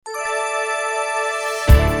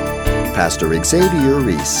Pastor Xavier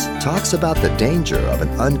Reese talks about the danger of an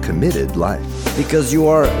uncommitted life. Because you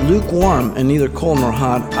are lukewarm and neither cold nor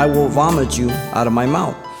hot, I will vomit you out of my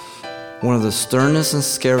mouth. One of the sternest and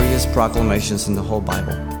scariest proclamations in the whole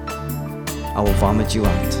Bible. I will vomit you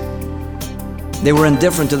out. They were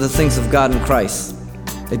indifferent to the things of God in Christ.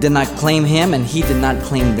 They did not claim Him, and He did not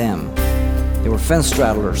claim them. They were fence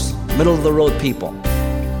straddlers, middle-of-the-road people.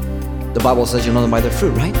 The Bible says you know them by their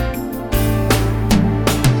fruit, right?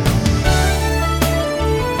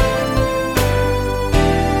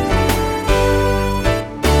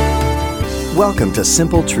 Welcome to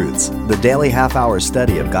Simple Truths, the daily half-hour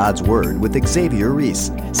study of God's Word with Xavier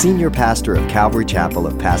Reese, Senior Pastor of Calvary Chapel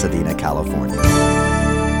of Pasadena, California.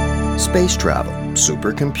 Space travel,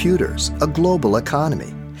 supercomputers, a global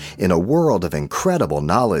economy. In a world of incredible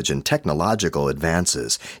knowledge and technological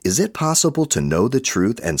advances, is it possible to know the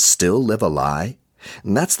truth and still live a lie?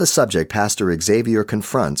 And that's the subject Pastor Xavier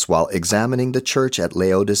confronts while examining the church at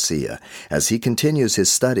Laodicea as he continues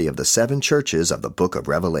his study of the 7 churches of the book of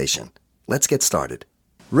Revelation. Let's get started.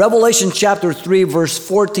 Revelation chapter 3, verse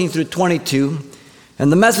 14 through 22, and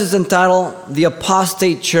the message is entitled, The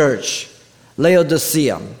Apostate Church,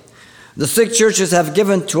 Laodicea. The 6 churches have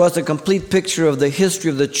given to us a complete picture of the history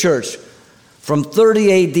of the church from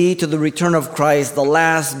 30 AD to the return of Christ, the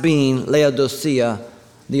last being Laodicea,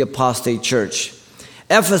 the apostate church.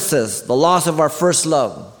 Ephesus, the loss of our first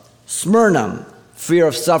love. Smyrna, fear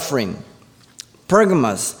of suffering.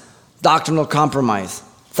 Pergamos, doctrinal compromise.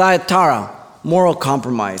 Thyatira, moral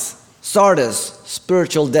compromise. Sardis,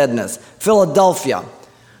 spiritual deadness. Philadelphia,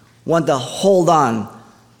 want to hold on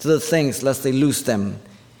to the things lest they lose them.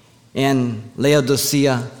 And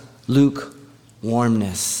Laodicea,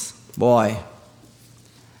 lukewarmness. Boy,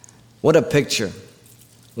 what a picture.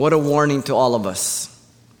 What a warning to all of us.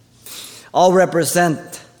 All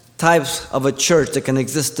represent types of a church that can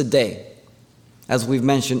exist today, as we've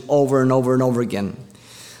mentioned over and over and over again.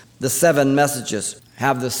 The 7 messages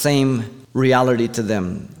have the same reality to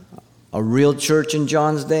them. A real church in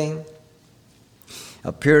John's day,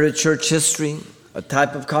 a period of church history, a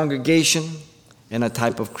type of congregation, and a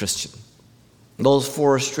type of Christian. Those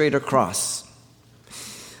 4 are straight across.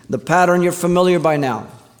 The pattern you're familiar by now.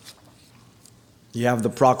 You have the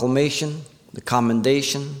proclamation, the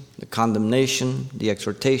commendation, the condemnation, the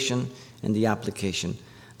exhortation, and the application.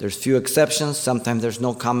 There's few exceptions. Sometimes there's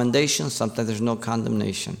no commendation, sometimes there's no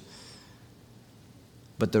condemnation.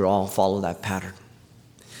 But they all follow that pattern.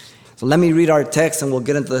 So let me read our text and we'll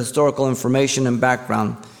get into the historical information and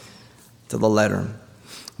background to the letter.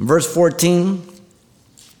 Verse 14,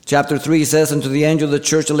 chapter 3 says, "Unto the angel of the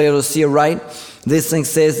church of Laodicea write, This thing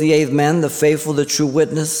says the 8th man, the faithful, the true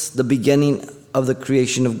witness, the beginning of the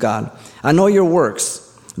creation of God. I know your works,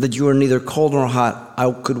 that you are neither cold nor hot.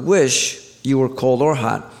 I could wish you were cold or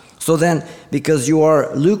hot. So then, because you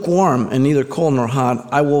are lukewarm and neither cold nor hot,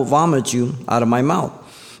 I will vomit you out of my mouth.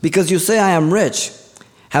 Because you say, I am rich,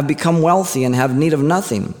 have become wealthy, and have need of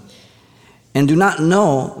nothing, and do not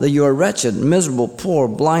know that you are wretched, miserable, poor,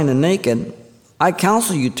 blind, and naked, I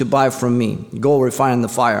counsel you to buy from me gold refined in the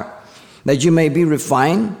fire, that you may be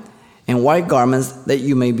refined, and white garments, that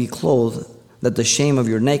you may be clothed, that the shame of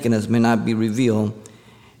your nakedness may not be revealed,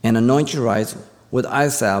 and anoint your eyes with eye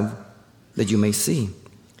salve, that you may see.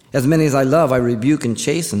 As many as I love, I rebuke and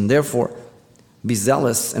chasten. Therefore, be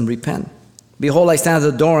zealous and repent. Behold, I stand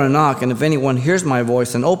at the door and knock, and if anyone hears my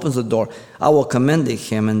voice and opens the door, I will come into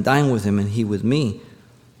him and dine with him, and he with me.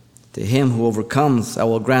 To him who overcomes, I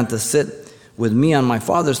will grant to sit with me on my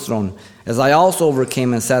Father's throne, as I also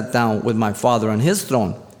overcame and sat down with my Father on his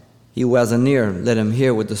throne. He who has an ear, let him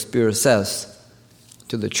hear what the Spirit says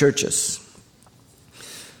to the churches."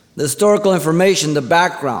 The historical information, the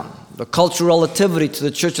background, the cultural relativity to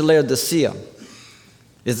the church of Laodicea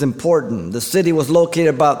is important. The city was located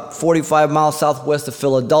about 45 miles southwest of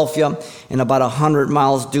Philadelphia and about 100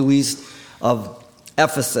 miles due east of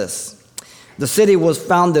Ephesus. The city was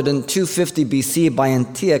founded in 250 BC by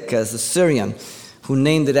Antiochus, a Syrian, who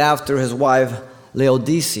named it after his wife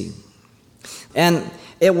Laodice. And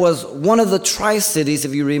it was one of the tri-cities,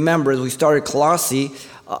 if you remember, as we started Colossae,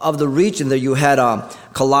 of the region that you had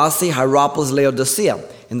Colossae, Hierapolis, Laodicea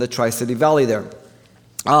in the Tri-City Valley there.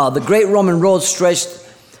 The great Roman road stretched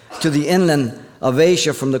to the inland of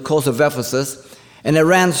Asia from the coast of Ephesus, and it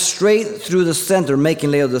ran straight through the center,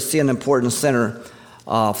 making Laodicea an important center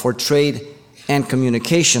for trade and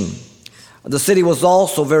communication. The city was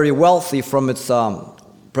also very wealthy from its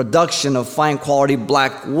production of fine quality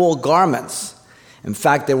black wool garments. In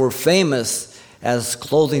fact, they were famous as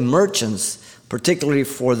clothing merchants, particularly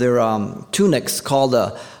for their tunics called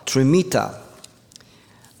trimita.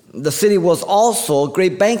 The city was also a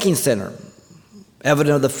great banking center,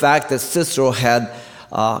 evident of the fact that Cicero had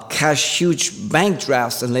cashed huge bank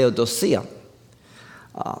drafts in Laodicea.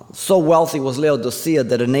 So wealthy was Laodicea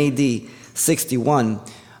that in AD 61,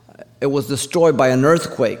 it was destroyed by an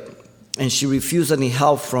earthquake, and she refused any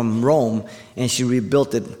help from Rome, and she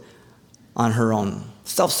rebuilt it on her own.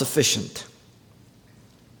 Self-sufficient,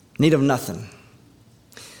 need of nothing.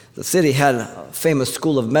 The city had a famous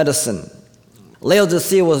school of medicine.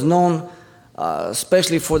 Laodicea was known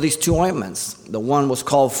especially for these two ointments. The one was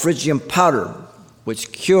called Phrygian powder,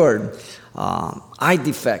 which cured eye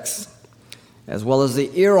defects, as well as the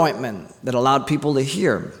ear ointment that allowed people to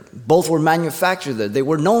hear. Both were manufactured there. They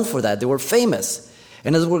were known for that. They were famous.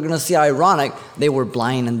 And as we're going to see, ironic, they were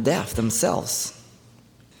blind and deaf themselves.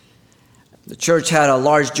 The church had a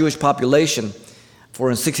large Jewish population, for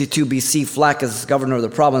in 62 BC, Flaccus, governor of the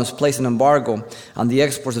province, placed an embargo on the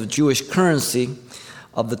exports of Jewish currency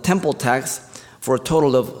of the temple tax for a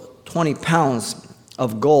total of 20 pounds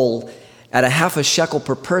of gold at a half a shekel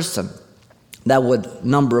per person. That would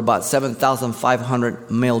number about 7,500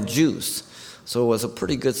 male Jews. So it was a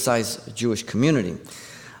pretty good-sized Jewish community.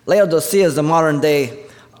 Laodicea is the modern-day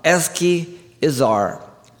Eski Izar,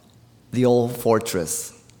 the old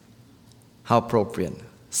fortress. How appropriate.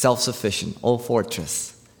 Self-sufficient, old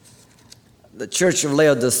fortress. The church of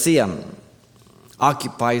Laodicea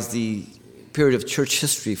occupies the period of church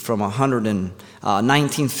history from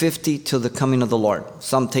 1950 to the coming of the Lord.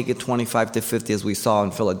 Some take it 25 to 50, as we saw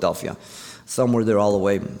in Philadelphia. Some were there all the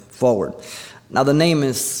way forward. Now the name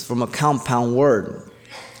is from a compound word.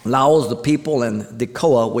 Laos, the people, and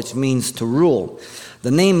Dikoa, which means to rule.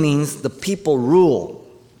 The name means the people rule.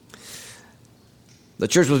 The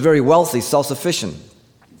church was very wealthy, self-sufficient,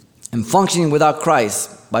 and functioning without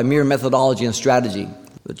Christ by mere methodology and strategy.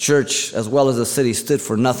 The church, as well as the city, stood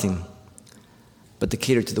for nothing but to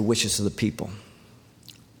cater to the wishes of the people,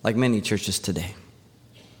 like many churches today.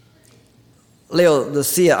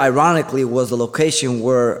 Laodicea, ironically, was the location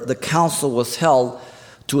where the council was held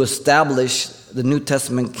to establish the New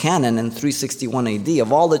Testament canon in 361 AD.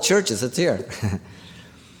 Of all the churches, it's here.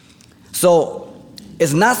 So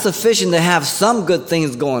it's not sufficient to have some good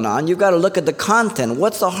things going on. You've got to look at the content.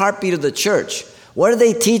 What's the heartbeat of the church? What are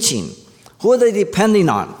they teaching? Who are they depending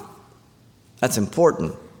on? That's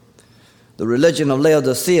important. The religion of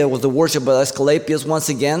Laodicea was the worship of Asclepius once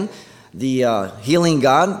again, the healing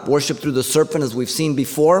god, worship through the serpent as we've seen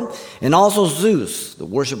before, and also Zeus, the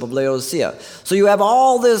worship of Laodicea. So you have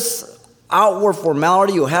all this outward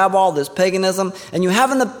formality, you have all this paganism, and you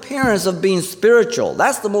have an appearance of being spiritual.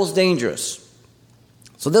 That's the most dangerous.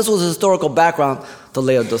 So this was the historical background to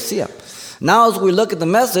Laodicea. Now as we look at the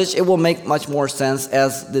message, it will make much more sense,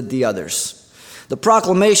 as did the others. The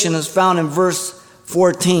proclamation is found in verse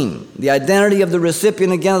 14. The identity of the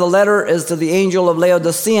recipient, again, of the letter is to the angel of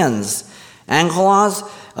Laodiceans. Angelos,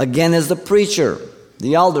 again, is the preacher,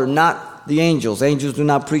 the elder, not the angels. Angels do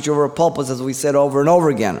not preach over pulpits, as we said over and over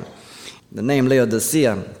again. The name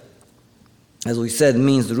Laodicea, as we said,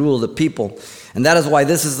 means the rule of the people. And that is why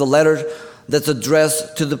this is the letter that's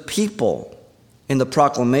addressed to the people in the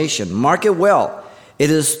proclamation. Mark it well. It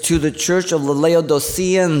is to the church of the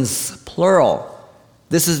Laodiceans, plural.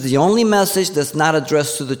 This is the only message that's not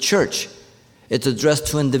addressed to the church. It's addressed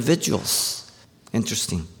to individuals.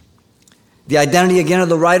 Interesting. The identity, again, of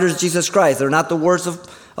the writer is Jesus Christ. They're not the words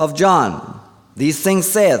of John. These things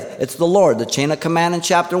saith, it's the Lord. The chain of command in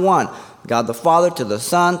chapter 1. God the Father to the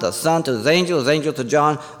Son to his angel to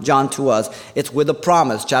John, John to us. It's with a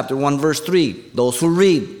promise. Chapter 1, verse 3. Those who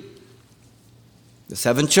read. The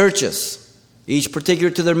 7 churches. Each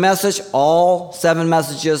particular to their message. All 7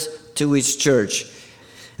 messages to each church.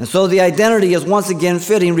 And so the identity is once again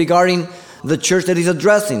fitting regarding the church that he's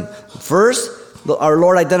addressing. First, our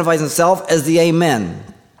Lord identifies himself as the Amen.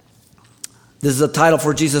 This is a title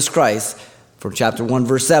for Jesus Christ from chapter 1,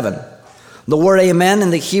 verse 7. The word amen in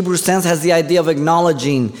the Hebrew sense has the idea of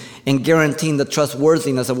acknowledging and guaranteeing the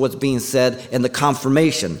trustworthiness of what's being said and the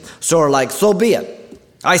confirmation. So like, so be it.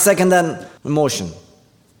 I second that emotion.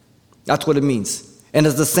 That's what it means. And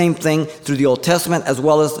it's the same thing through the Old Testament as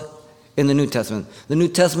well as in the New Testament. The New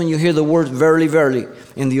Testament, you hear the word verily, verily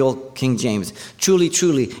in the Old King James. Truly,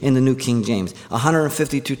 truly in the New King James.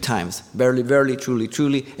 152 times. Verily, verily, truly,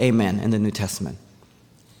 truly, amen in the New Testament.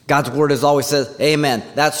 God's word has always said, amen.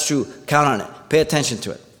 That's true. Count on it. Pay attention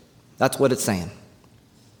to it. That's what it's saying.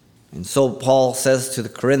 And so Paul says to the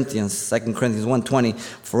Corinthians, 2 Corinthians 1:20,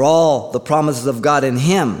 for all the promises of God in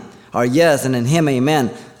him are yes, and in him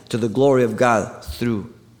amen, to the glory of God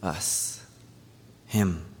through us.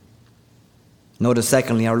 Him. Notice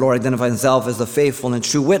secondly, our Lord identifies himself as the faithful and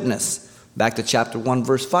true witness. Back to chapter 1,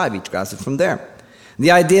 verse 5. He grabs it from there.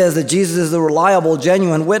 The idea is that Jesus is the reliable,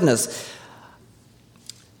 genuine witness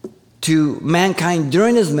to mankind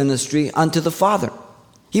during his ministry unto the Father.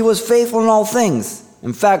 He was faithful in all things.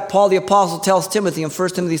 In fact, Paul the Apostle tells Timothy in 1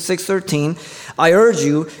 Timothy 6:13, I urge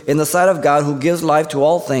you in the sight of God who gives life to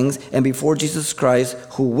all things and before Jesus Christ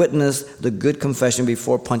who witnessed the good confession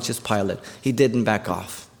before Pontius Pilate. He didn't back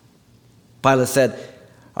off. Pilate said,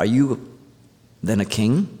 are you then a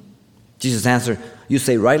king? Jesus answered, you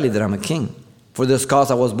say rightly that I'm a king. For this cause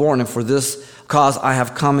I was born, and for this cause I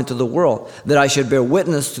have come into the world, that I should bear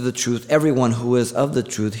witness to the truth. Everyone who is of the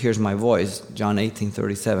truth hears my voice. John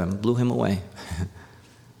 18:37 blew him away.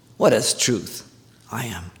 What is truth? I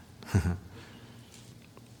am.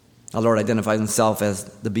 Our Lord identifies himself as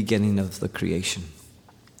the beginning of the creation.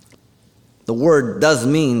 The word does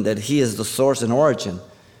mean that he is the source and origin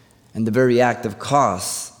and the very active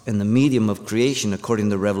cause and the medium of creation according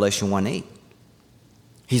to Revelation 1:8.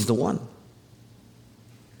 He's the one.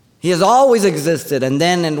 He has always existed, and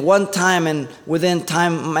then in one time and within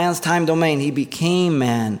time, man's time domain, he became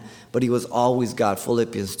man, but he was always God.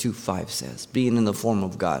 Philippians 2:5 says, being in the form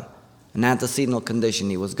of God. An antecedent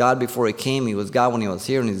condition. He was God before he came, he was God when he was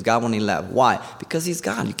here, and he's God when he left. Why? Because he's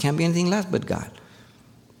God. You can't be anything less but God.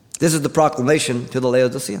 This is the proclamation to the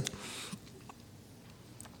Laodiceans.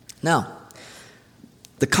 Now,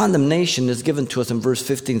 the condemnation is given to us in verse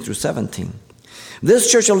 15 through 17.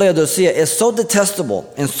 This church of Laodicea is so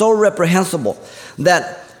detestable and so reprehensible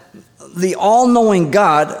that the all-knowing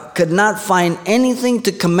God could not find anything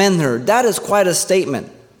to commend her. That is quite a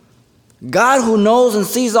statement. God, who knows and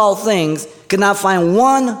sees all things, could not find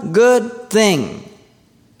one good thing.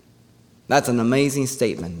 That's an amazing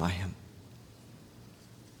statement by him.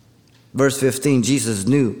 Verse 15, Jesus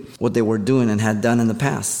knew what they were doing and had done in the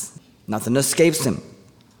past. Nothing escapes him.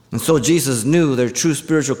 And so Jesus knew their true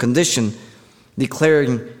spiritual condition,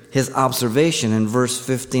 declaring his observation in verse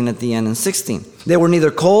 15 at the end and 16. They were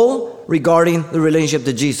neither cold regarding the relationship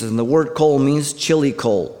to Jesus. And the word cold means chilly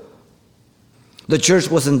cold. The church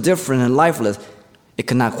was indifferent and lifeless. It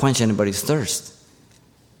could not quench anybody's thirst.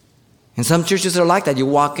 And some churches are like that. You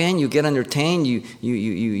walk in, you get entertained, you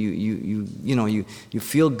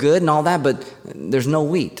feel good and all that, but there's no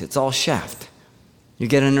wheat. It's all shaft. You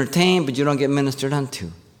get entertained, but you don't get ministered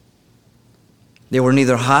unto. They were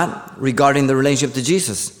neither hot regarding the relationship to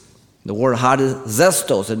Jesus. The word hot is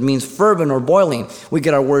zestos. It means fervent or boiling. We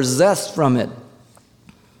get our word zest from it.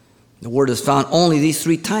 The word is found only these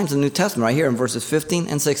 3 times in the New Testament, right here in verses 15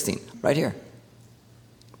 and 16, right here.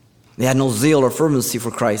 They had no zeal or fervency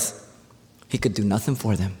for Christ. He could do nothing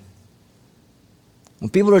for them. When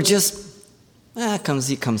people are just, comme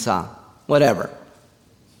ci, comme ça, whatever.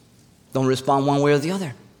 Don't respond one way or the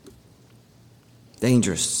other.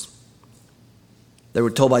 Dangerous. They were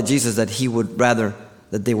told by Jesus that he would rather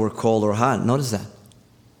that they were cold or hot. Notice that.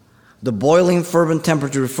 The boiling, fervent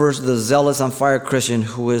temperature refers to the zealous, on fire Christian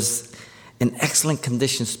who is in excellent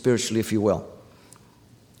condition spiritually, if you will,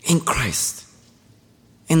 in Christ,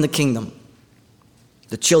 in the kingdom.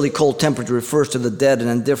 The chilly, cold temperature refers to the dead and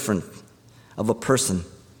indifferent of a person,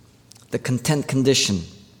 the content condition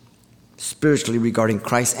spiritually regarding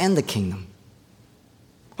Christ and the kingdom.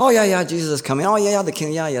 Oh, yeah, Jesus is coming. Oh, yeah, the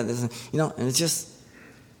king, yeah. And it's just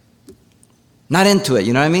not into it,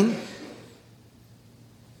 you know what I mean?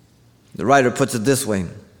 The writer puts it this way,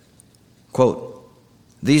 quote,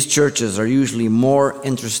 these churches are usually more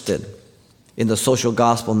interested in the social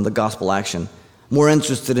gospel than the gospel action, more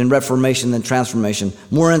interested in reformation than transformation,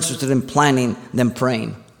 more interested in planning than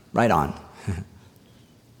praying. Right on.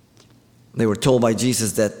 They were told by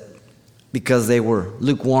Jesus that because they were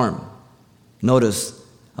lukewarm, notice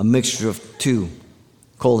a mixture of 2,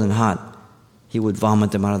 cold and hot, he would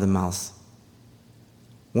vomit them out of their mouths.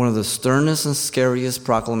 One of the sternest and scariest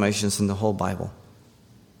proclamations in the whole Bible.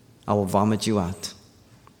 I will vomit you out.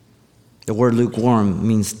 The word lukewarm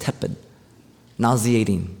means tepid,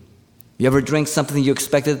 nauseating. You ever drink something you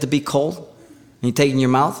expected it to be cold, and you take it in your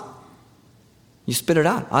mouth? You spit it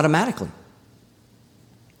out automatically.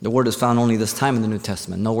 The word is found only this time in the New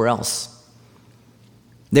Testament, nowhere else.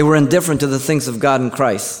 They were indifferent to the things of God in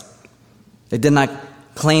Christ. They did not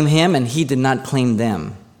claim him, and he did not claim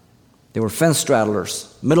them. They were fence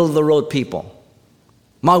straddlers, middle-of-the-road people.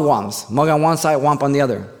 Mugwumps. Mug on one side, womp on the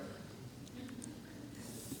other.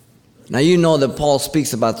 Now you know that Paul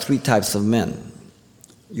speaks about 3 types of men.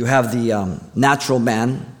 You have the natural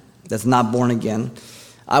man that's not born again.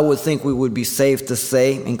 I would think we would be safe to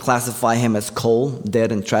say and classify him as cold,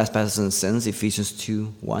 dead in trespasses and sins, Ephesians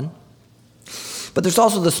 2:1. But there's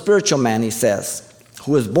also the spiritual man, he says,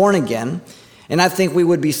 who is born again. And I think we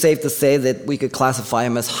would be safe to say that we could classify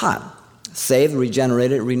him as hot. Saved,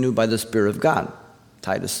 regenerated, renewed by the Spirit of God.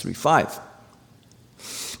 Titus 3:5.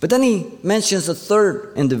 But then he mentions a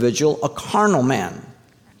third individual, a carnal man,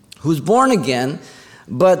 who's born again,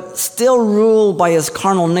 but still ruled by his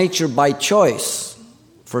carnal nature by choice.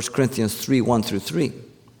 1 Corinthians 3:1-3.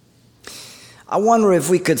 I wonder if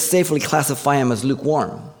we could safely classify him as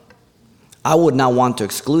lukewarm. I would not want to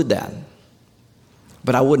exclude that.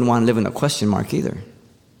 But I wouldn't want to live in a question mark either.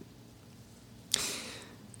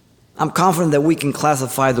 I'm confident that we can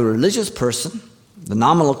classify the religious person, the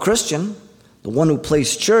nominal Christian, the one who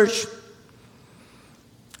plays church,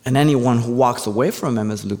 and anyone who walks away from him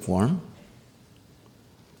as lukewarm.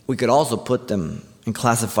 We could also put them and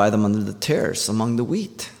classify them under the tares among the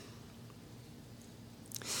wheat.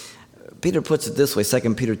 Peter puts it this way,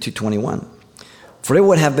 2 Peter 2:21. For it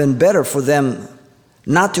would have been better for them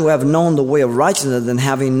not to have known the way of righteousness than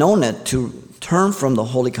having known it to turn from the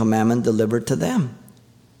holy commandment delivered to them.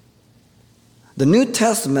 The New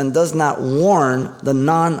Testament does not warn the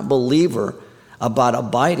non-believer about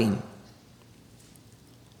abiding,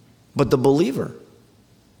 but the believer.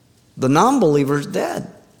 The non-believer is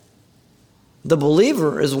dead. The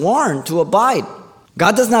believer is warned to abide.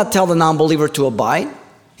 God does not tell the non-believer to abide.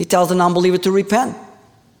 He tells the non-believer to repent.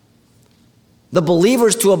 The believer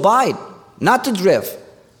is to abide, not to drift,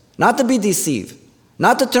 not to be deceived,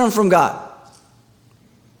 not to turn from God.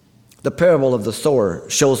 The parable of the sower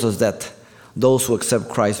shows us that those who accept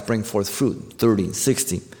Christ bring forth fruit, 30,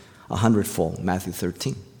 60, 100-fold, Matthew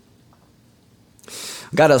 13.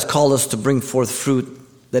 God has called us to bring forth fruit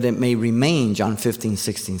that it may remain, John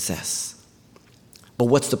 15:16 says. But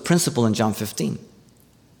what's the principle in John 15?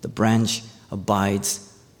 The branch abides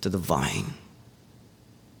to the vine.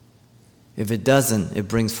 If it doesn't, it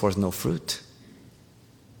brings forth no fruit.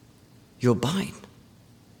 You abide.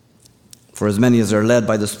 For as many as are led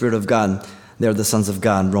by the Spirit of God, they are the sons of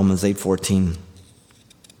God, Romans 8:14.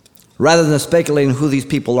 Rather than speculating who these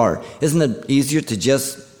people are, isn't it easier to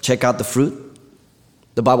just check out the fruit?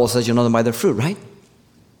 The Bible says you know them by their fruit, right?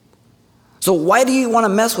 So why do you want to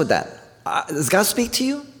mess with that? Does God speak to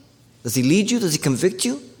you? Does he lead you? Does he convict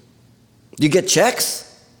you? Do you get checks?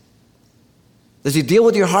 Does he deal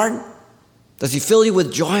with your heart? Does he fill you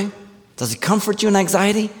with joy? Does he comfort you in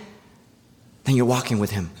anxiety? Then you're walking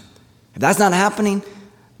with him. If that's not happening,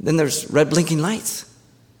 then there's red blinking lights.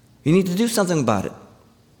 You need to do something about it.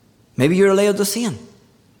 Maybe you're a Laodicean.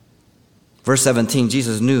 Verse 17,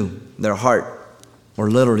 Jesus knew their heart,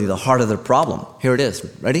 or literally the heart of their problem. Here it is.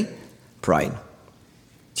 Ready? Pride.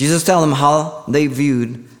 Jesus tells them how they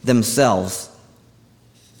viewed themselves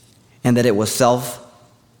and that it was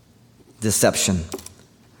self-deception.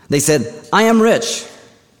 They said, I am rich.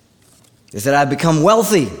 They said, I've become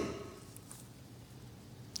wealthy.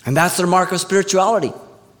 And that's their mark of spirituality.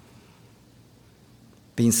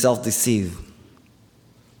 Being self-deceived.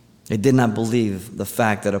 They did not believe the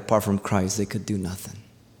fact that apart from Christ, they could do nothing.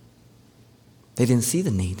 They didn't see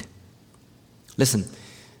the need. Listen,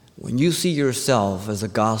 when you see yourself as the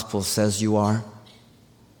gospel says you are,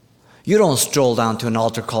 you don't stroll down to an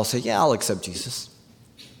altar call and say, yeah, I'll accept Jesus.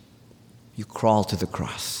 You crawl to the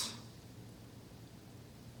cross.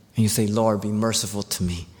 And you say, Lord, be merciful to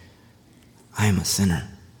me. I am a sinner.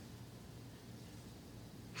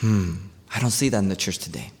 I don't see that in the church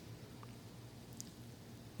today.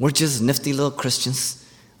 We're just nifty little Christians.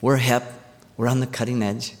 We're hip. We're on the cutting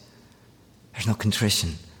edge. There's no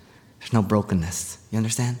contrition. There's no brokenness. You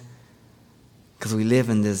understand? Because we live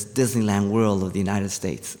in this Disneyland world of the United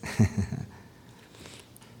States.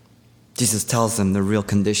 Jesus tells them the real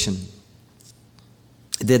condition.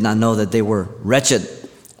 They did not know that they were wretched,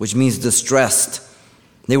 which means distressed.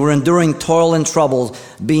 They were enduring toil and troubles,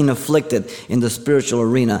 being afflicted in the spiritual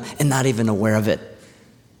arena and not even aware of it.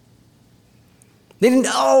 They didn't,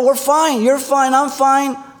 we're fine, you're fine, I'm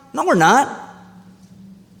fine. No, we're not.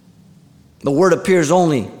 The word appears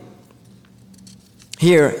only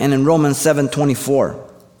here and in Romans 7:24.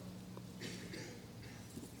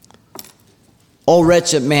 O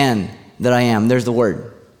wretched man that I am. There's the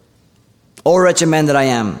word. O wretched man that I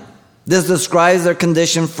am. This describes their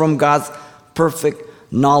condition from God's perfect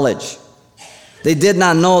knowledge. They did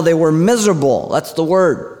not know they were miserable. That's the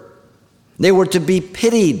word. They were to be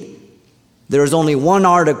pitied. There is only one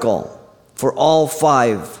article for all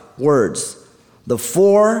 5 words. The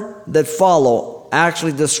 4 that follow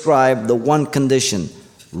actually describe the one condition,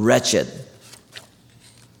 wretched.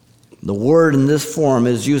 The word in this form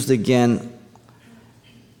is used again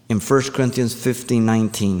in 1 Corinthians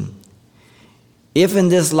 15:19. If in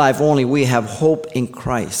this life only we have hope in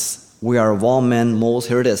Christ, we are of all men most,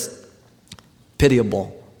 here it is,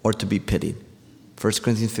 pitiable or to be pitied. 1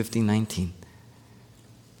 Corinthians 15:19.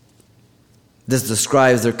 This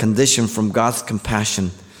describes their condition from God's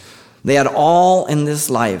compassion. They had all in this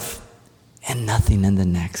life and nothing in the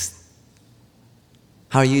next.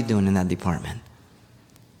 How are you doing in that department?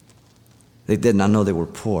 They did not know they were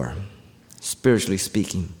poor, spiritually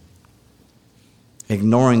speaking,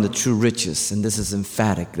 ignoring the true riches, and this is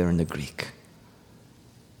emphatic there in the Greek.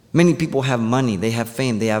 Many people have money, they have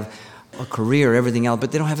fame, they have a career, everything else,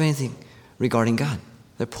 but they don't have anything regarding God.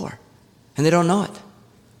 They're poor, and they don't know it.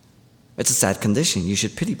 It's a sad condition. You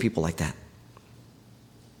should pity people like that.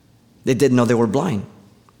 They didn't know they were blind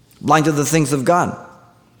to the things of God,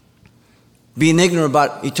 being ignorant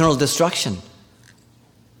about eternal destruction.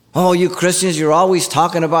 Oh, you Christians, you're always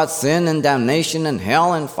talking about sin and damnation and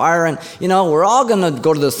hell and fire and, we're all going to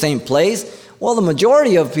go to the same place. Well, the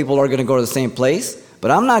majority of people are going to go to the same place,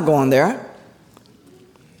 but I'm not going there.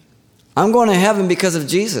 I'm going to heaven because of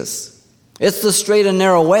Jesus. It's the straight and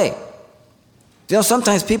narrow way.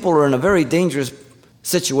 Sometimes people are in a very dangerous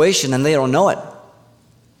situation and they don't know it.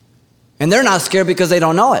 And they're not scared because they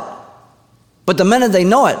don't know it. But the minute they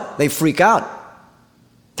know it, they freak out.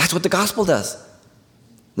 That's what the gospel does.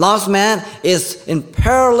 Lost man is in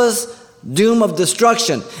perilous doom of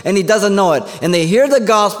destruction, and he doesn't know it. And they hear the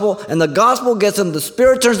gospel, and the gospel gets them, the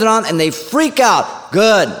Spirit turns it on, and they freak out.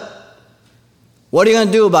 Good. What are you going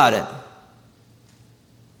to do about it?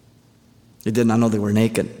 They did not know they were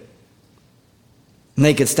naked.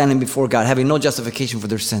 Naked, standing before God, having no justification for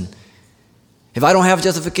their sin. If I don't have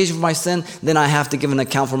justification for my sin, then I have to give an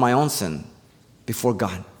account for my own sin before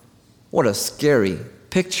God. What a scary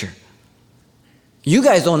picture. You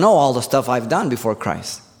guys don't know all the stuff I've done before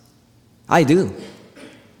Christ. I do.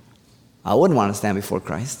 I wouldn't want to stand before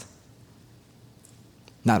Christ.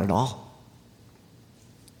 Not at all.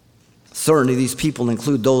 Certainly these people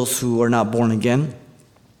include those who are not born again,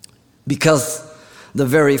 because the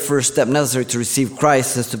very first step necessary to receive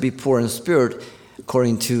Christ is to be poor in spirit,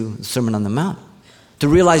 according to the Sermon on the Mount. To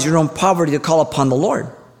realize your own poverty, to call upon the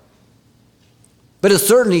Lord. But it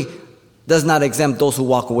certainly does not exempt those who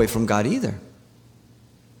walk away from God either.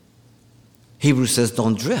 Hebrews says,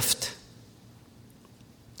 don't drift.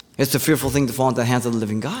 It's a fearful thing to fall into the hands of the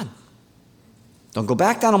living God. Don't go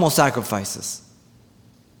back to animal sacrifices.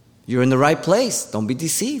 You're in the right place. Don't be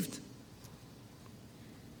deceived.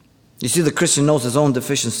 You see, the Christian knows his own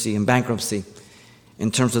deficiency and bankruptcy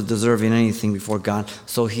in terms of deserving anything before God.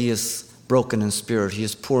 So he is broken in spirit. He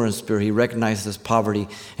is poor in spirit. He recognizes his poverty,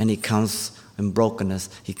 and he comes in brokenness.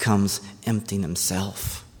 He comes emptying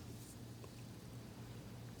himself.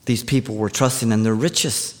 These people were trusting in their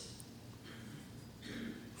riches.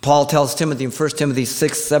 Paul tells Timothy in 1 Timothy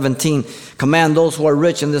 6:17, command those who are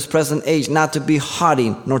rich in this present age not to be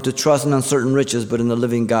haughty, nor to trust in uncertain riches, but in the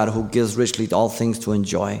living God who gives richly to all things to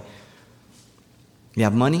enjoy. You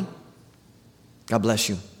have money? God bless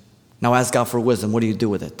you. Now ask God for wisdom. What do you do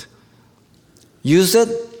with it? Use it.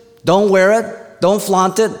 Don't wear it. Don't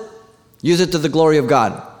flaunt it. Use it to the glory of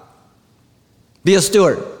God. Be a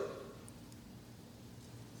steward.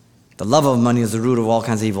 The love of money is the root of all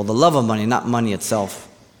kinds of evil. The love of money, not money itself,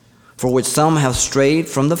 for which some have strayed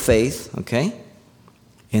from the faith,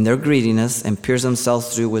 in their greediness, and pierced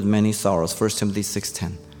themselves through with many sorrows. 1 Timothy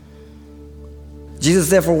 6:10. Jesus,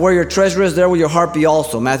 therefore, where your treasure is, there will your heart be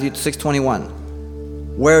also. Matthew 6:21.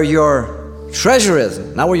 Where your treasure is,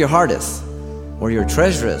 not where your heart is. Where your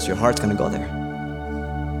treasure is, your heart's going to go there.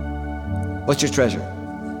 What's your treasure?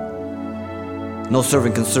 No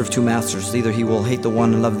servant can serve two masters. Either he will hate the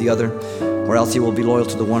one and love the other, or else he will be loyal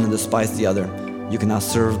to the one and despise the other. You cannot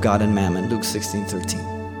serve God and mammon. Luke 16:13.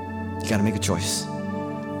 You got to make a choice.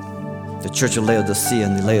 The church of Laodicea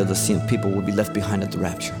and the Laodicean people will be left behind at the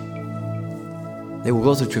rapture. They will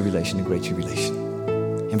go through tribulation and great tribulation,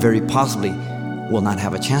 and very possibly will not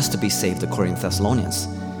have a chance to be saved, according to Thessalonians.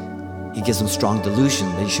 He gives them strong delusion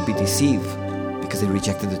that you should be deceived because they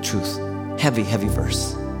rejected the truth. Heavy, heavy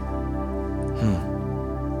verse.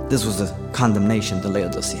 This was a condemnation to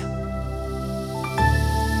Laodicea.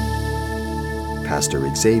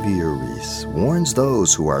 Pastor Xavier Reese warns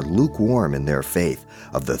those who are lukewarm in their faith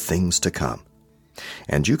of the things to come.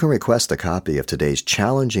 And you can request a copy of today's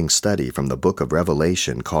challenging study from the book of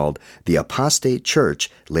Revelation called The Apostate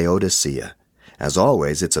Church, Laodicea. As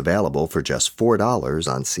always, it's available for just $4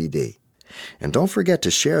 on CD. And don't forget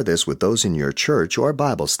to share this with those in your church or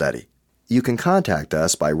Bible study. You can contact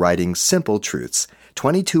us by writing Simple Truths,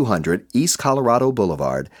 2200 East Colorado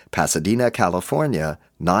Boulevard, Pasadena, California,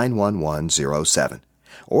 91107.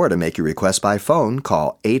 Or to make your request by phone,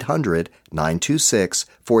 call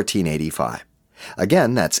 800-926-1485.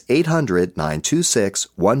 Again, that's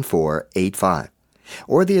 800-926-1485.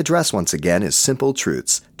 Or the address once again is Simple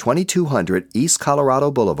Truths, 2200 East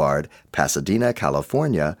Colorado Boulevard, Pasadena,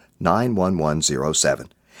 California,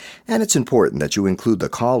 91107. And it's important that you include the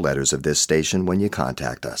call letters of this station when you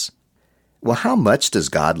contact us. Well, how much does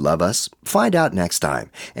God love us? Find out next time,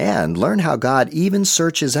 and learn how God even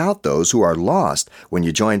searches out those who are lost when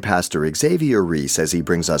you join Pastor Xavier Reese as he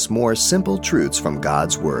brings us more simple truths from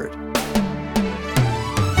God's Word.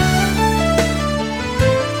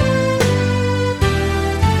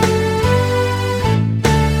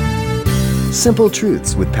 Simple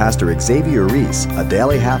Truths with Pastor Xavier Reese, a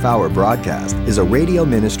daily half-hour broadcast, is a radio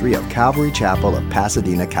ministry of Calvary Chapel of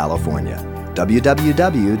Pasadena, California.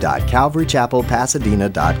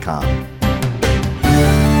 www.calvarychapelpasadena.com.